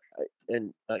Car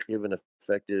and not giving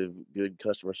effective, good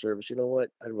customer service, you know what?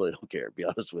 I really don't care, to be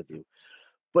honest with you.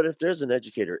 But if there's an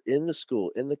educator in the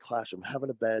school, in the classroom, having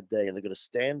a bad day, and they're going to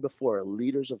stand before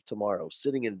leaders of tomorrow,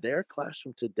 sitting in their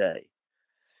classroom today,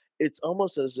 it's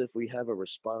almost as if we have a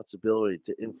responsibility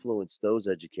to influence those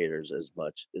educators as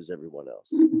much as everyone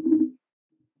else.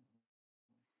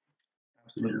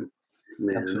 Absolutely.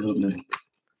 Man. Absolutely.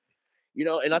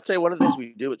 And I'll tell you one of the things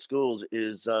we do at schools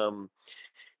is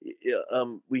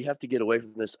we have to get away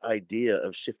from this idea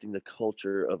of shifting the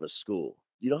culture of a school.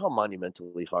 You know how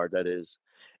monumentally hard that is?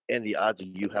 And the odds of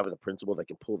you having a principal that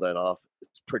can pull that off,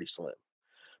 it's pretty slim.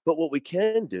 But what we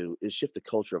can do is shift the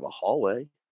culture of a hallway.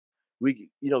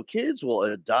 Kids will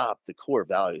adopt the core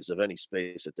values of any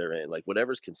space that they're in, like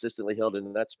whatever's consistently held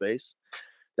in that space.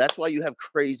 That's why you have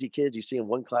crazy kids you see in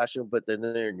one classroom, but then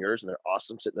they're in yours and they're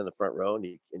awesome sitting in the front row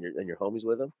and your homies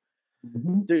with them.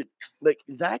 Mhm. Dude, like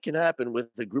that can happen with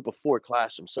a group of four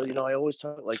classrooms. So, I always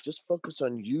talk like just focus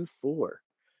on you four.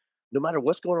 no matter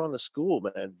what's going on in the school,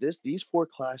 man, these 4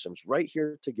 classrooms right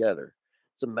here together,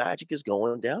 some magic is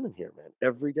going down in here, man,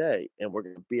 every day, and we're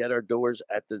gonna be at our doors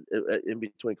at the in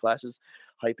between classes,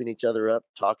 hyping each other up,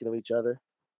 talking to each other,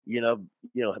 you know,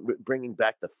 bringing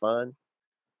back the fun.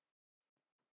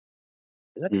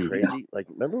 And that's Mm. Yeah. crazy. Like,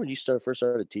 remember when you first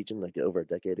started teaching like over a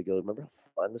decade ago? Remember how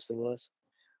fun this thing was,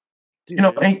 You dude? know,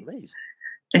 It was amazing.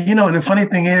 and you know, and the funny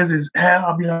thing is Hal,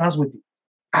 I'll be honest with you,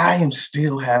 I am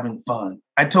still having fun.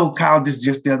 I told Kyle this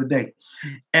just the other day.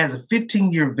 As a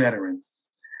 15-year veteran,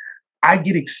 I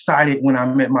get excited when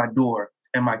I'm at my door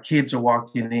and my kids are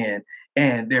walking in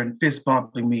and they're fist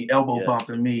bumping me, elbow Yeah,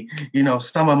 bumping me. You know,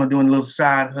 some of them are doing a little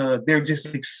side hug. They're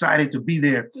just excited to be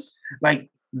there. Like,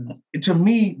 to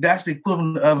me, that's the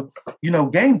equivalent of,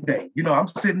 game day. I'm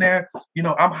sitting there,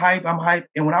 I'm hype.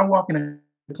 And when I walk in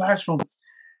the classroom,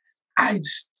 I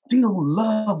still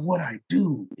love what I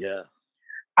do. yeah,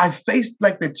 I faced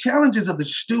like the challenges of the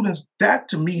students, that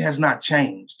to me has not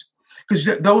changed. Because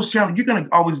those challenges, you're going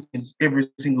to always get every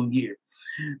single year.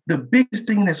 The biggest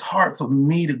thing that's hard for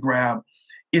me to grab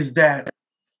is that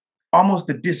almost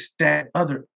the disdain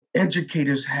other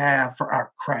educators have for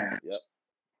our craft. yep.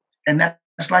 And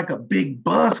that's like a big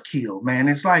buzzkill, man.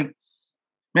 It's like,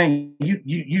 man,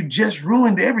 you just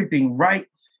ruined everything, right?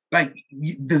 Like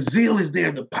the zeal is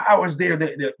there, the power is there,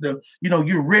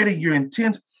 you're ready, you're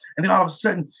intense, and then all of a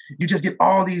sudden you just get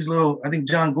all these little, I think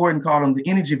John Gordon called them the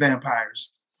energy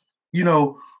vampires,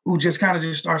 who just kind of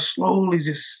just start slowly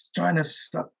just trying to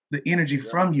suck the energy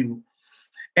from you.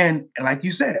 And like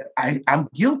you said, I'm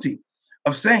guilty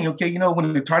of saying, okay,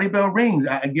 when the tardy bell rings,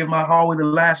 I give my hallway the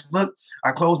last look,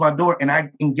 I close my door, and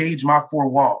I engage my 4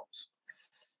 walls.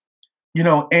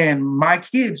 And my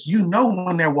kids,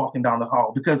 when they're walking down the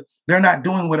hall because they're not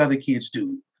doing what other kids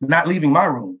do, not leaving my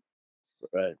room.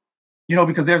 Right.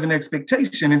 Because there's an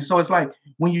expectation. And so it's like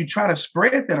when you try to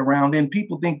spread that around, then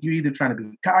people think you're either trying to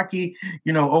be cocky,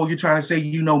 you're trying to say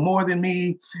you know more than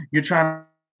me. You're trying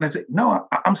to say, no,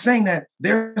 I'm saying that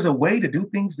there's a way to do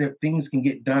things, that things can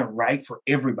get done right for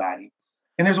everybody.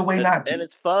 And there's a way not to. And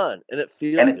it's fun and it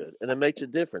feels good and it makes a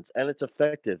difference and it's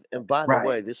effective. And by the Right.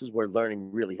 way, this is where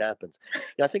learning really happens.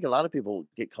 I think a lot of people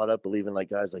get caught up believing like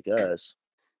guys like us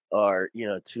are,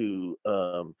 too,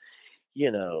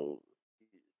 you know,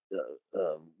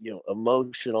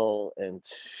 emotional and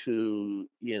too,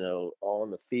 on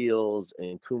the fields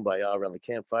and kumbaya around the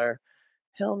campfire.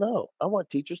 Hell no. I want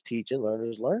teachers teaching,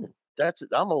 learners learning.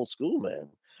 I'm old school, man.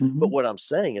 But Mhm. what I'm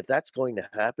saying, if that's going to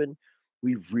happen,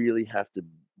 we really have to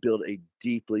build a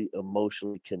deeply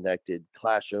emotionally connected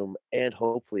classroom and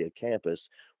hopefully a campus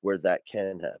where that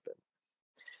can happen.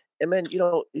 And then,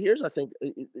 here's I think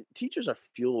teachers are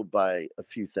fueled by a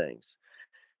few things,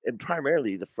 and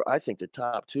primarily I think the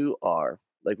top two are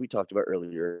like we talked about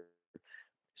earlier,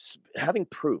 having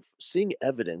proof, seeing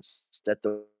evidence that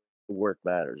the work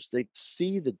matters. They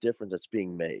see the difference that's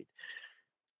being made.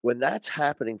 When that's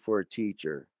happening for a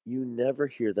teacher, you never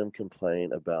hear them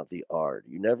complain about the art.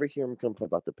 You never hear them complain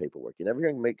about the paperwork. You never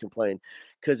hear them complain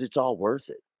because it's all worth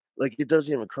it. Like it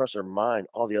doesn't even cross our mind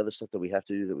all the other stuff that we have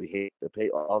to do that we hate to pay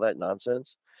all that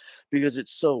nonsense because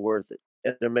it's so worth it.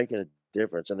 And they're making a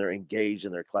difference and they're engaged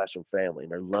in their classroom family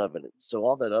and they're loving it. So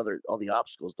all the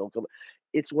obstacles don't come.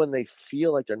 It's when they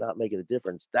feel like they're not making a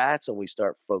difference. That's when we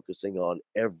start focusing on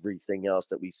everything else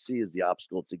that we see as the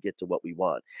obstacle to get to what we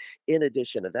want. In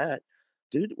addition to that,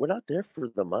 dude, we're not there for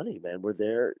the money, man. We're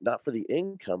there not for the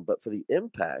income, but for the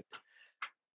impact.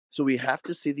 So we have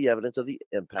to see the evidence of the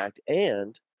impact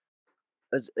and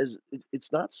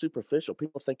it's not superficial.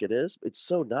 People think it is. It's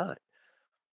so not.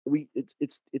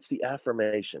 It's the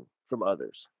affirmation from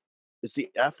others. It's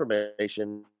the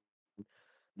affirmation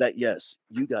that yes,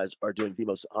 you guys are doing the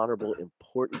most honorable,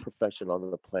 important profession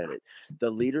on the planet. The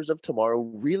leaders of tomorrow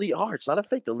really are. It's not a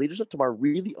fake. The leaders of tomorrow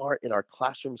really are in our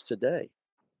classrooms today.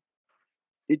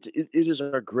 It is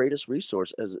our greatest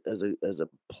resource as a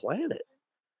planet.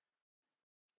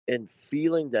 And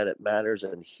feeling that it matters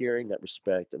and hearing that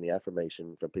respect and the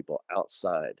affirmation from people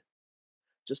outside,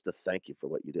 just to thank you for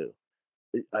what you do.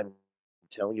 I'm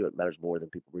telling you, it matters more than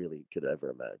people really could ever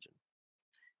imagine.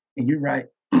 And you're right.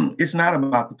 It's not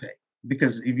about the pay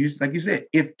because if you, like you said,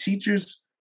 if teachers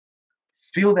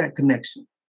feel that connection,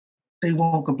 they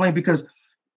won't complain because,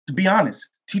 to be honest,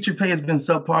 teacher pay has been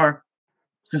subpar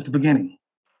since the beginning.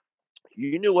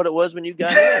 You knew what it was when you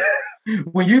got in.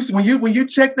 when you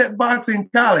checked that box in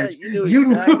college, you knew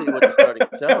exactly what the starting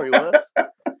salary was.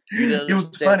 You didn't it was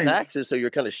understand funny. taxes, so you're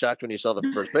kind of shocked when you saw the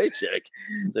first paycheck.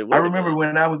 I remember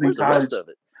when I was in college.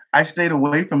 I stayed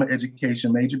away from an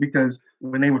education major because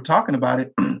when they were talking about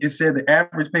it, it said the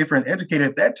average pay for an educator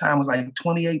at that time was like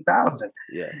 28,000.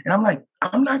 Yeah. And I'm like,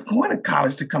 I'm not going to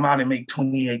college to come out and make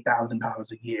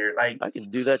 $28,000 a year. Like, I can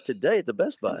do that today at the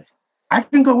Best Buy. I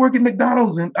can go work at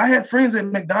McDonald's, and I had friends at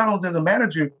McDonald's as a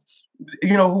manager,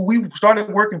 who we started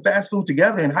working fast food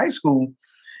together in high school.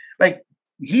 Like,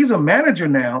 he's a manager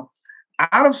now,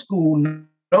 out of school,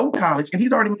 no college, and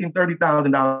he's already making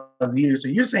 $30,000 a year. So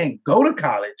you're saying go to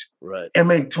college Right. and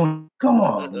make 20? Come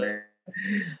on, man.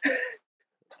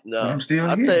 No, But I'm still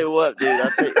I'll here. tell you what, dude.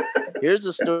 Here's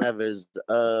the story I have is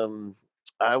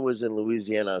I was in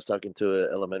Louisiana. I was talking to an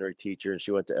elementary teacher, and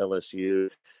she went to LSU.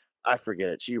 I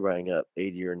forget. She rang up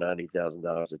 $80,000 or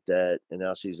 $90,000 of debt, and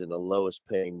now she's in the lowest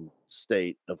paying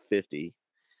state of 50,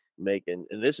 making.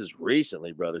 And this is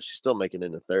recently, brother. She's still making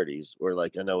in the 30s. Or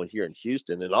like I know here in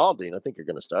Houston and Aldine, I think you're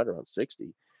going to start around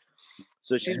 60.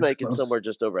 So she's Yes, making close. somewhere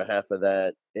just over half of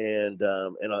that. And I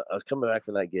was coming back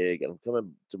from that gig, and I'm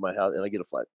coming to my house, and I get a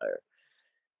flat tire.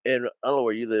 And I don't know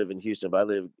where you live in Houston, but I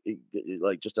live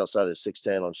like just outside of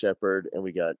 610 on Shepherd, and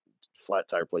we got flat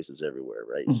tire places everywhere,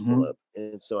 right? You just pull Mhm. up.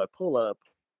 And so I pull up,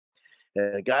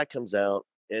 and a guy comes out,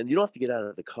 and you don't have to get out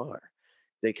of the car.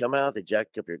 They come out, they jack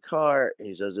up your car, and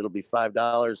he says it'll be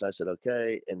 $5. I said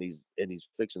okay, and he's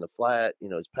fixing the flat,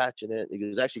 he's patching it. He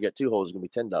goes, actually got two holes, it's gonna be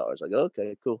 $10. I go,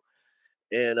 okay, cool.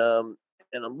 And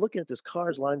and I'm looking at this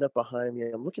cars lined up behind me.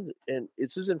 I'm looking, and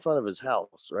it's just in front of his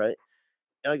house, right?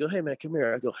 And I go, hey man, come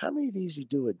here. I go, how many of these you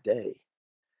do a day?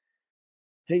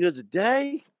 He goes, a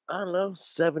day? I don't know,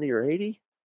 70 or 80.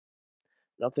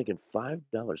 And I'm thinking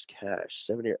 $5 cash,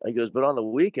 70. He goes, but on the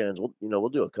weekends, we'll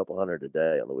do a couple hundred a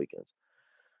day on the weekends.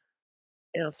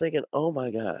 And I'm thinking, oh my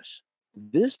gosh,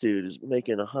 this dude is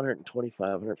making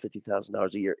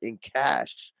 $150,000 a year in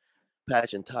cash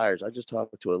patching tires. I just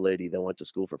talked to a lady that went to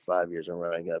school for 5 years and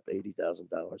rang up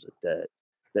 $80,000 of debt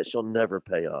that she'll never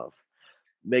pay off,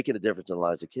 making a difference in the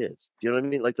lives of kids. Do you know what I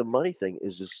mean? Like the money thing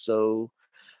is just so.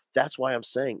 That's why I'm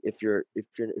saying if your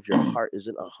heart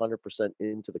isn't 100%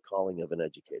 into the calling of an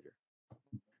educator,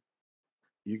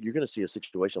 you're going to see a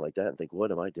situation like that and think,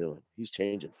 what am I doing? He's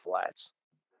changing flats.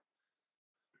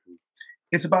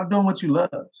 It's about doing what you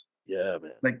love. Yeah,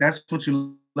 man. Like, that's what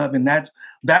you love, and that's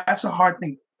a hard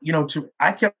thing.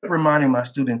 I kept reminding my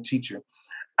student teacher.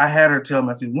 I had her tell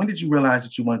me, I said, when did you realize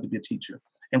that you wanted to be a teacher?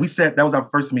 And we said that was our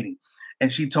first meeting.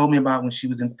 And she told me about when she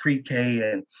was in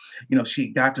pre-K, and she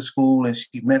got to school and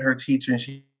she met her teacher, and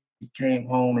she came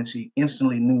home and she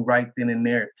instantly knew right then and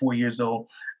there at 4 years old,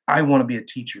 I want to be a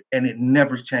teacher. And it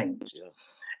never changed. Yeah.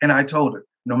 And I told her,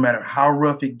 no matter how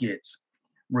rough it gets,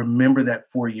 remember that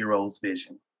 4-year-old's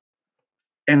vision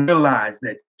and realize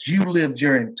that you lived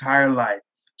your entire life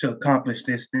to accomplish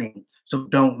this thing. So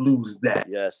don't lose that.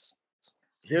 Yes.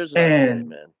 Here's what I say, And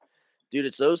man. Dude,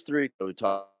 it's those three that we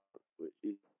talk.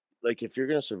 Like, if you're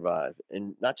gonna survive,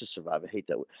 and not just survive, I hate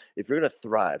that word. If you're gonna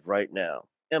thrive right now,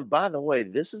 and by the way,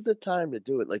 this is the time to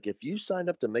do it. Like, if you signed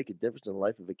up to make a difference in the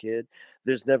life of a kid,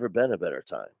 there's never been a better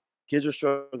time. Kids are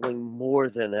struggling more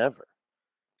than ever.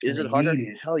 Is they it harder? need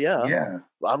it. Hell yeah. Yeah.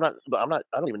 Well, I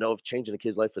don't even know if changing a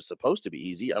kid's life is supposed to be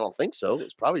easy. I don't think so.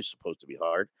 It's probably supposed to be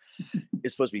hard.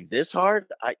 It's supposed to be this hard?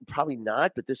 I probably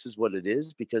not, but this is what it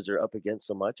is because they're up against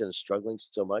so much and struggling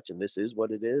so much, and this is what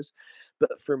it is.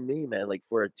 But for me, man, like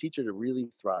for a teacher to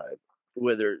really thrive, I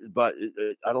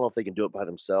don't know if they can do it by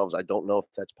themselves. I don't know if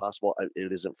that's possible.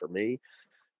 It isn't for me.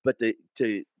 But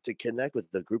to connect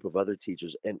with the group of other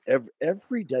teachers, and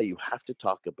every day you have to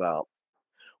talk about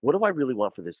what do I really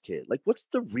want for this kid? Like, what's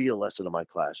the real lesson of my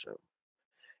classroom?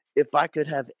 If I could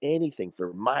have anything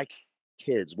for my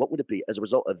kids, what would it be? As a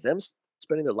result of them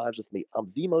spending their lives with me,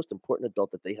 I'm the most important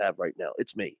adult that they have right now.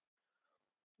 It's me.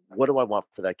 What do I want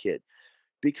for that kid?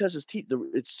 Because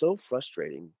it's so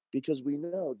frustrating because we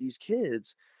know these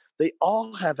kids, they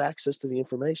all have access to the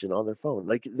information on their phone.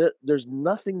 Like there's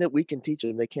nothing that we can teach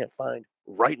them they can't find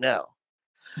right now.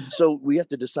 So we have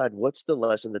to decide what's the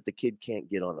lesson that the kid can't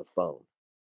get on the phone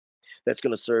that's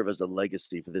going to serve as a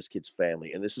legacy for this kid's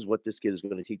family. And this is what this kid is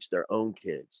going to teach their own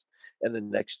kids and the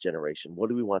next generation. What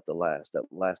do we want that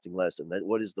lasting lesson? That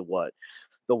what is the what?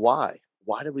 The why.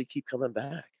 Why do we keep coming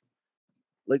back?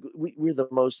 Like we're the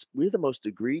most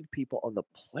agreed people on the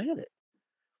planet.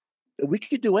 We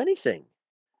could do anything.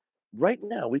 Right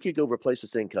now, we could go replace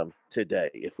this income today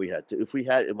if we had to. If we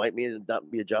had, it might mean not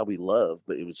be a job we love,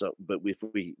 but it was. But if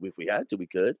we had to, we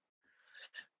could.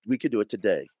 We could do it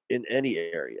today in any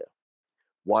area.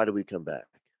 Why do we come back?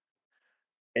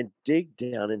 And dig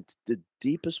down into the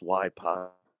deepest why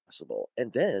possible.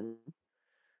 And then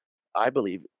I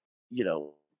believe, you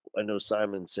know, I know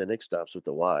Simon Sinek stops with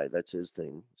the why. That's his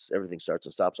thing. Everything starts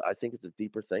and stops. I think it's a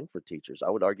deeper thing for teachers. I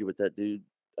would argue with that dude.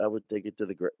 I would take it to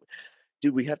the great.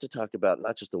 Dude, we have to talk about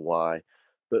not just the why,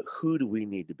 but who do we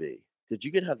need to be? Because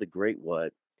you can have the great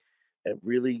what and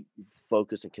really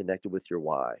focus and connect it with your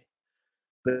why.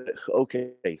 But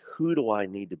okay, who do I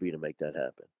need to be to make that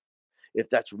happen? If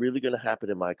that's really going to happen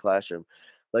in my classroom,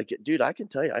 like, dude, I can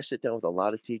tell you, I sit down with a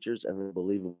lot of teachers and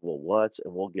unbelievable what's,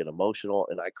 and we'll get emotional,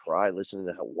 and I cry listening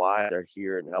to why they're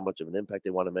here and how much of an impact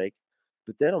they want to make.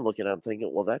 But then I'm looking at them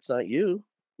thinking, well, that's not you.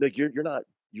 Like you're not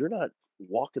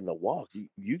walking the walk.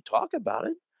 You talk about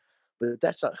it, but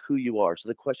that's not who you are. So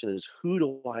the question is, who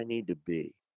do I need to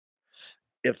be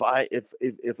if I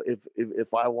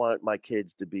want my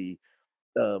kids to be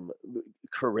um,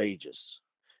 courageous?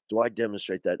 Do I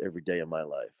demonstrate that every day of my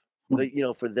life?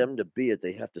 Mm. For them to be it,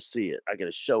 they have to see it. I got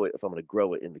to show it if I'm going to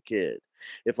grow it in the kid.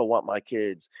 If I want my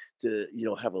kids to,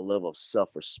 have a level of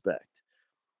self-respect,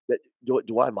 that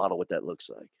do I model what that looks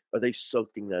like? Are they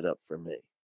soaking that up for me?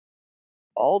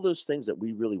 All those things that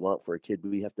we really want for a kid,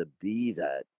 we have to be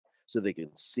that so they can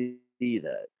see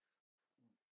that.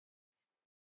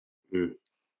 Mm.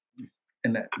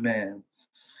 And that, man,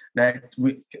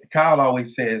 Kyle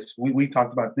always says, we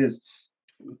talked about this,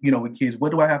 with kids,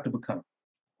 what do I have to become?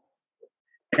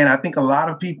 And I think a lot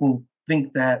of people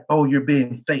think that, oh, you're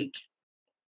being fake.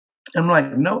 I'm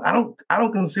like, no, I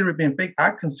don't consider it being fake.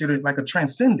 I consider it like a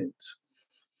transcendence.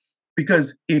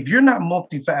 Because if you're not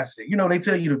multifaceted, they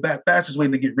tell you the fastest way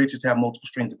to get rich is to have multiple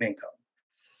streams of income.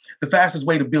 The fastest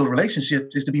way to build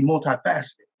relationships is to be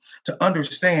multifaceted, to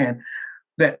understand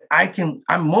that I'm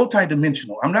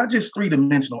multidimensional. I'm not just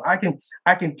three-dimensional. I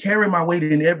can carry my weight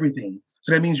in everything.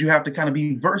 So that means you have to kind of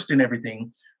be versed in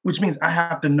everything, which means I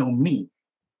have to know me.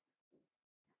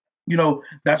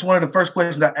 That's one of the first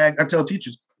questions I tell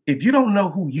teachers. If you don't know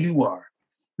who you are,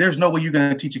 there's no way you're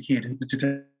going to teach a kid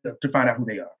to find out who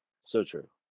they are. So true.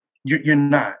 You're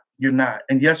not. You're not.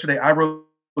 And yesterday I wrote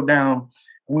down,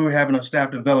 we were having a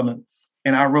staff development,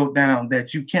 and I wrote down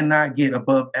that you cannot get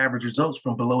above average results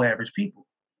from below average people.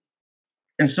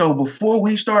 And so before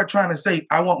we start trying to say,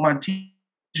 I want my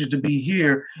teachers to be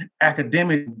here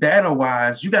academic data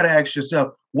wise, you got to ask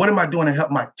yourself, what am I doing to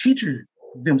help my teacher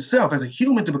themselves as a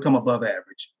human to become above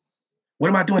average? What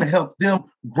am I doing to help them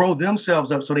grow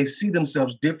themselves up so they see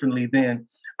themselves differently than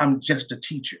I'm just a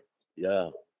teacher? Yeah.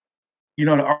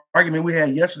 The argument we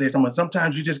had yesterday,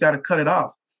 sometimes you just got to cut it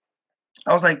off.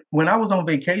 I was like, when I was on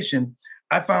vacation,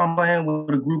 I found playing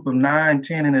with a group of 9,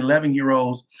 10, and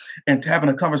 11-year-olds and having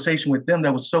a conversation with them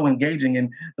that was so engaging.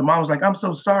 And the mom was like, I'm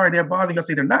so sorry they're bothering you. I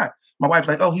say, they're not. My wife's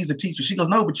like, oh, he's a teacher. She goes,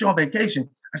 no, but you're on vacation.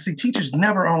 I say, teachers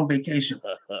never on vacation.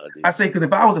 I say, because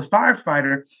if I was a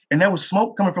firefighter and there was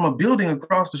smoke coming from a building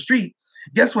across the street,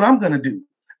 guess what I'm going to do?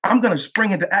 I'm going to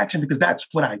spring into action because that's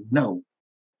what I know.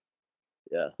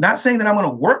 Yeah. Not saying that I'm going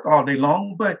to work all day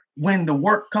long, but when the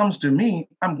work comes to me,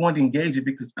 I'm going to engage it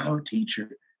because I'm a teacher.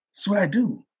 It's what I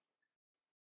do.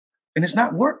 And it's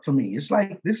not work for me. It's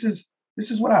like, this is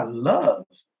what I love.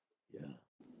 Yeah.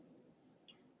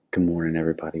 Good morning,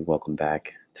 everybody. Welcome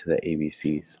back to the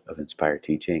ABCs of Inspired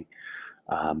Teaching.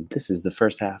 This is the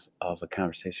first half of a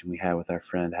conversation we had with our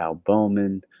friend Hal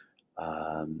Bowman.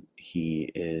 He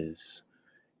is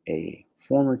a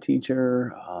former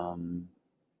teacher,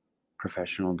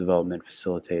 professional development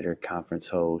facilitator, conference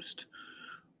host,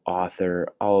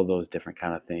 author, all of those different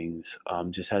kind of things.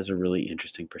 Just has a really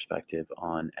interesting perspective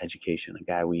on education. A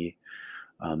guy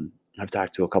I've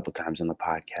talked to a couple times on the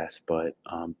podcast, but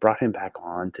brought him back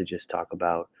on to just talk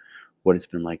about what it's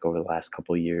been like over the last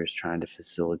couple of years trying to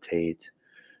facilitate,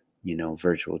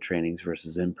 virtual trainings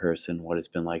versus in person, what it's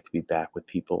been like to be back with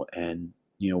people, and,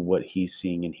 what he's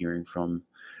seeing and hearing from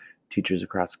teachers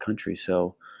across the country.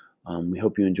 So we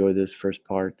hope you enjoy this first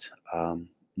part.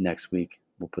 Next week,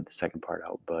 we'll put the second part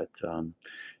out, but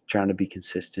trying to be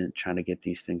consistent, trying to get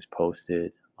these things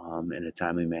posted in a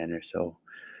timely manner. So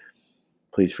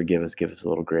please forgive us, give us a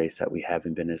little grace that we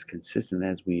haven't been as consistent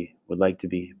as we would like to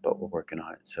be, but we're working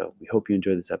on it. So we hope you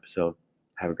enjoy this episode.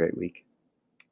 Have a great week.